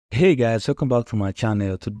Hey guys, welcome back to my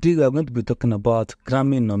channel. Today we are going to be talking about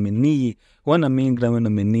Grammy nominee. When I mean Grammy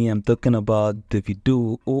nominee, I'm talking about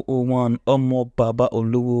Davido 001 Omo Baba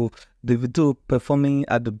Oluwo. Davido performing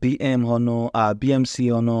at the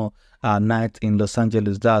BMC Honor night in Los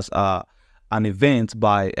Angeles. That's an event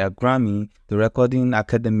by Grammy, the Recording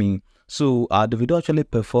Academy. So Davido actually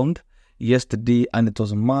performed yesterday and it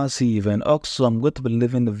was a massive. And also I'm going to be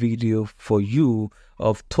leaving the video for you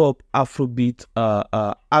of top Afrobeat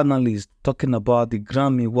analysts talking about the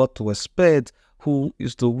Grammy, what to expect, who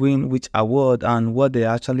is to win which award, and what they're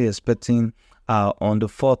actually expecting on the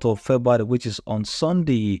 4th of February, which is on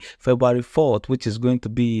Sunday, February 4th, which is going to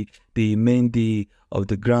be the main day of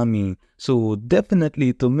the Grammy. So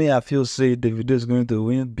definitely, to me, I feel say Davido is going to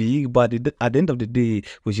win big, but at the end of the day,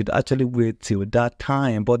 we should actually wait till that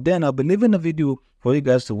time. But then I'll be leaving a video for you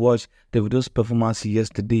guys to watch Davido's performance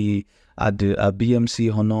yesterday at the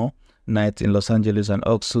BMC Honor night in Los Angeles, and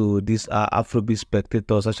also these Afrobeat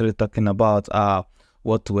spectators actually talking about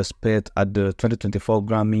what to expect at the 2024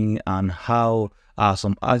 Grammy and how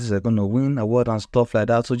some artists are going to win award and stuff like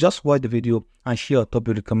that. So just watch the video and share your top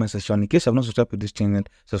in the comment section. In case you have not subscribed to this channel,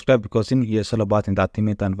 subscribe, because in here it's all about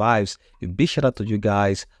entertainment and vibes. A big shout out to you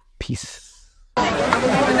guys. Peace.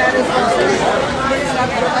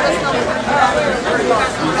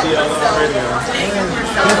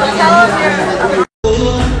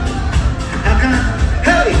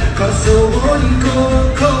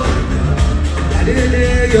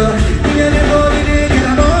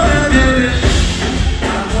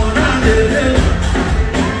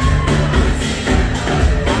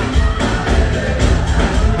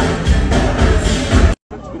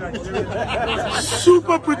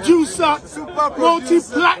 Super producer,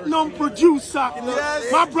 multi-platinum producer.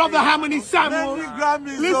 Yes. My brother, how many Samuel?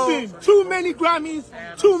 Listen, too many Grammys,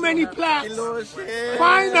 too many plaques.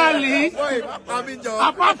 Finally,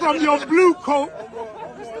 apart from your blue coat,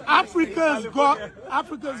 Africa's got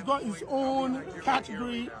its own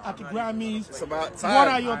category at the Grammys. It's about time. What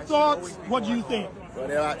are your thoughts? What do you think? Well,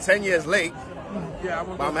 they're like 10 years late,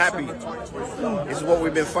 but I'm happy. This is what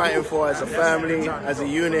we've been fighting for as a family, as a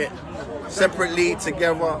unit, separately,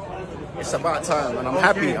 together. It's about time, and I'm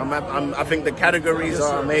happy. I think the categories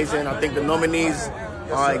are amazing. I think the nominees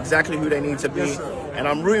are exactly who they need to be, and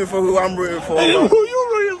I'm rooting for who I'm rooting for. Who you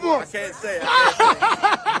rooting for? I can't say it.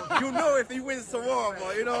 You know if he wins tomorrow,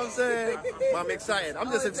 man, you know what I'm saying? But I'm excited.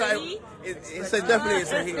 I'm just excited. It's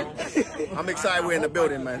a he. I'm excited we're in the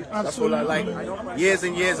building, man. That's all I like. Years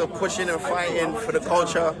and years of pushing and fighting for the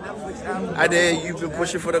culture. Ade, you've been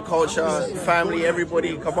pushing for the culture. Family,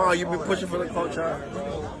 everybody, come on, you've been pushing for the culture.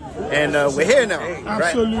 And we're here now.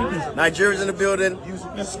 Absolutely. Right? Nigeria's in the building.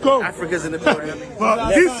 Let's go. Africa's in the building.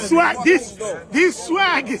 But this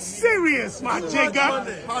swag is serious, my jigger.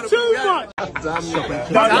 Too much.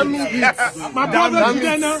 My brother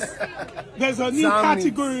Jidena, there's a new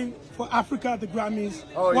category for Africa at the Grammys.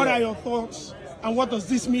 What are your thoughts? And what does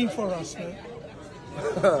this mean for us, man?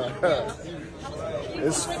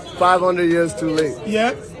 It's 500 years too late.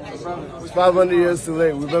 Yeah. It's 500 years too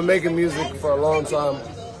late. We've been making music for a long time.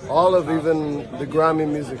 All of even the Grammy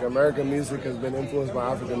music, American music, has been influenced by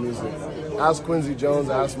African music. Ask Quincy Jones,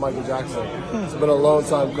 ask Michael Jackson. It's been a long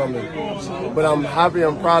time coming. But I'm happy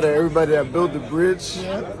and proud of everybody that built the bridge.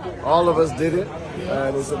 All of us did it.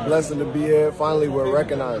 And it's a blessing to be here. Finally, we're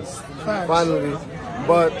recognized. Finally.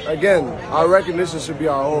 But again, our recognition should be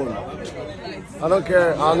our own. I don't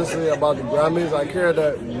care, honestly, about the Grammys. I care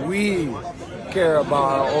that we care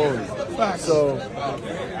about our own. So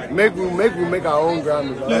make our own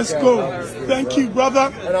Grammys. Let's go. Thank you,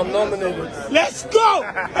 brother. And I'm nominated. Let's go.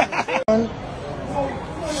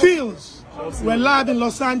 Feels. We're live in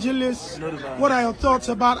Los Angeles. What are your thoughts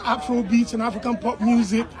about Afrobeat and African pop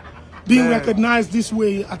music being recognized this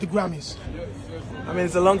way at the Grammys? I mean,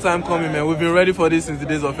 it's a long time coming, man. We've been ready for this since the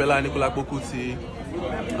days of Fela and Nicola Kokuti.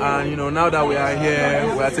 And you know, now that we are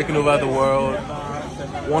here, we are taking over the world.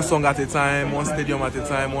 One song at a time, one stadium at a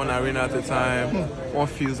time, one arena at a time, one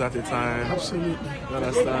fields at a time. Absolutely. You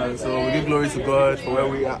understand? So we give glory to God for where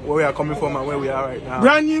we are coming from and where we are right now.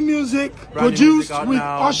 Brand new music, produced with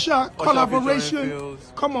Usher, collaboration.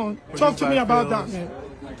 Come on, talk to me about that, man.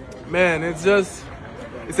 Man, it's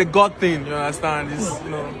a God thing, you understand? It's,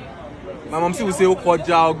 you know, my mom will say, you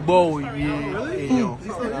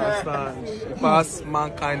understand? It pass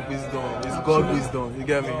mankind wisdom. It's God wisdom. You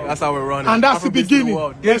get me? That's how we're running. And that's the beginning.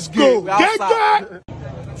 Let's go. Get that!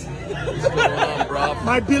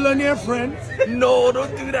 My billionaire friend. No,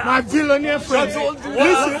 don't do that. My billionaire friend.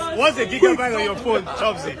 Listen. What's the gigabyte on your phone,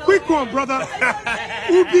 Chopsy? Quick one, brother.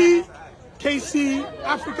 Ubi KC,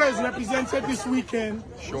 Africa is represented this weekend.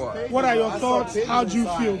 Sure. What are your thoughts? How do you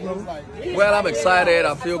feel, bro? Well, I'm excited.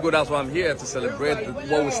 I feel good. That's why I'm here to celebrate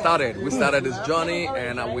what we started. We started this journey,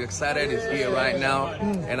 and we're excited. It's here right now.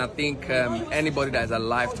 And I think anybody that is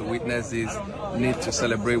alive to witness this need to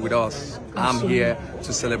celebrate with us. I'm here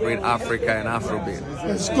to celebrate Africa and Afrobeat.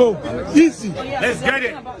 Let's go. Easy. Let's get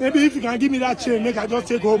it. Maybe if you can give me that chain, make I just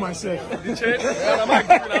take home myself.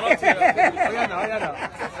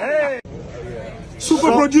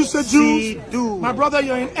 Super producer Juice, my brother,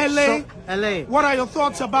 you're in LA. LA. What are your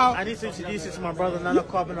thoughts about? I need to introduce you to my brother, Nana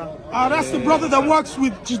Carpenter. That's the brother that works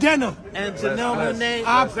with Jidena. And Janelle Monáe,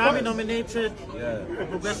 Grammy nominated for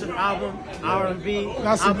Progressive Album, R&B,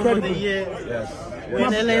 That's Album incredible. of the Year.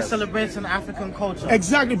 We're in LA celebrating African culture.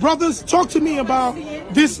 Exactly. Brothers, talk to me about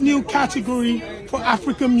this new category for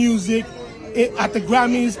African music at the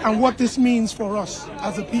Grammys and what this means for us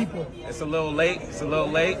as a people. It's a little late,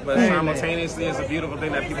 but simultaneously it's a beautiful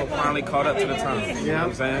thing that people finally caught up to the time. You know what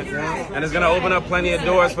I'm saying? Yeah. And it's gonna open up plenty of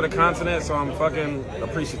doors for the continent, so I'm fucking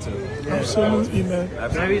appreciative. Yeah. Absolutely, man.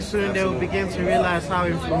 Very soon they will begin to realize how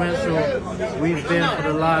influential we've been for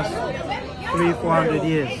the last 300-400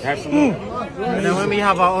 years. Absolutely. And then when we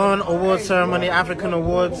have our own award ceremony, African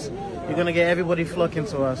Awards, you're going to get everybody flocking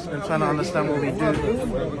to us and trying to understand what we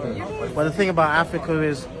do. But the thing about Africa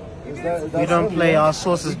is we don't play, our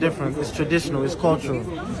source is different. It's traditional, it's cultural.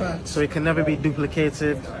 So it can never be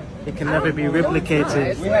duplicated. It can never be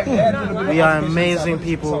replicated. We are amazing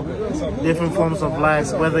people, different forms of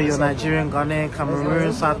life, whether you're Nigerian, Ghanaian,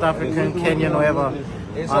 Cameroon, South African, Kenyan, whatever.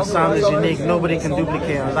 Our sound is unique. Nobody can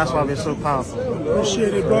duplicate us. That's why we're so powerful.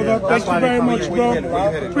 Appreciate it, brother. Thank you very much, bro.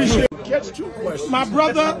 Appreciate it. My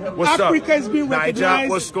brother, Africa has been recognized. Niger,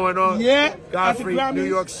 what's going on? Yeah. Godfrey, New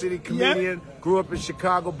York City comedian. Grew up in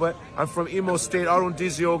Chicago, but I'm from Imo State. Arun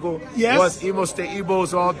Diziogo. Yes. Was Imo State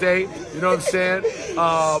Igbos all day. You know what I'm saying?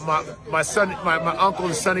 My uncle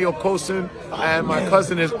is Sonny Okosin, and my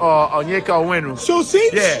cousin is Onyeka Onwenu. So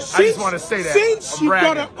since I just want to say that. Since you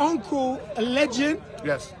got an uncle, a legend.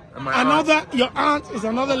 Yes. Your aunt is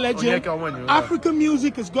another legend. African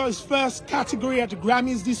music has got its first category at the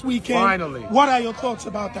Grammys this weekend. Finally. What are your thoughts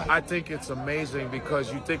about that? I think it's amazing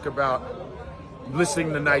because you think about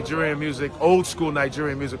listening to Nigerian music, old school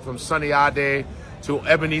Nigerian music from Sunny Ade to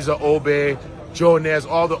Ebenezer Obey, Joe Nez,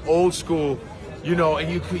 all the old school, you know,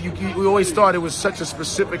 and we always thought it was such a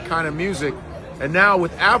specific kind of music. And now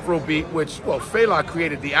with Afrobeat, which, well, Fela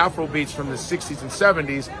created the Afrobeats from the 60s and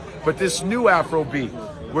 70s, but this new Afrobeat,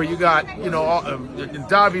 where you got, you know,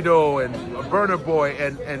 Davido and Burna Boy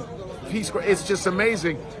and Peace, it's just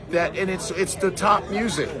amazing that, and it's the top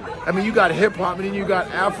music. I mean, you got hip hop and then you got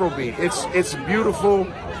Afrobeat. It's beautiful.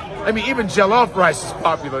 I mean, even jollof rice is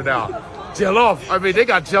popular now. Jollof, I mean, they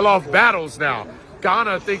got jollof battles now.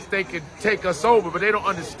 Ghana thinks they can take us over, but they don't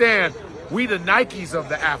understand. We the Nikes of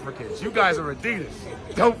the Africans. You guys are Adidas.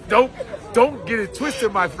 Don't get it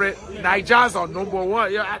twisted, my friend. Nigerians are number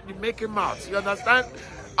one. You're making mouths. You understand?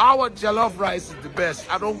 Our jollof rice is the best.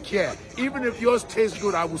 I don't care. Even if yours tastes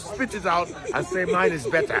good, I will spit it out and say mine is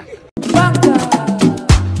better.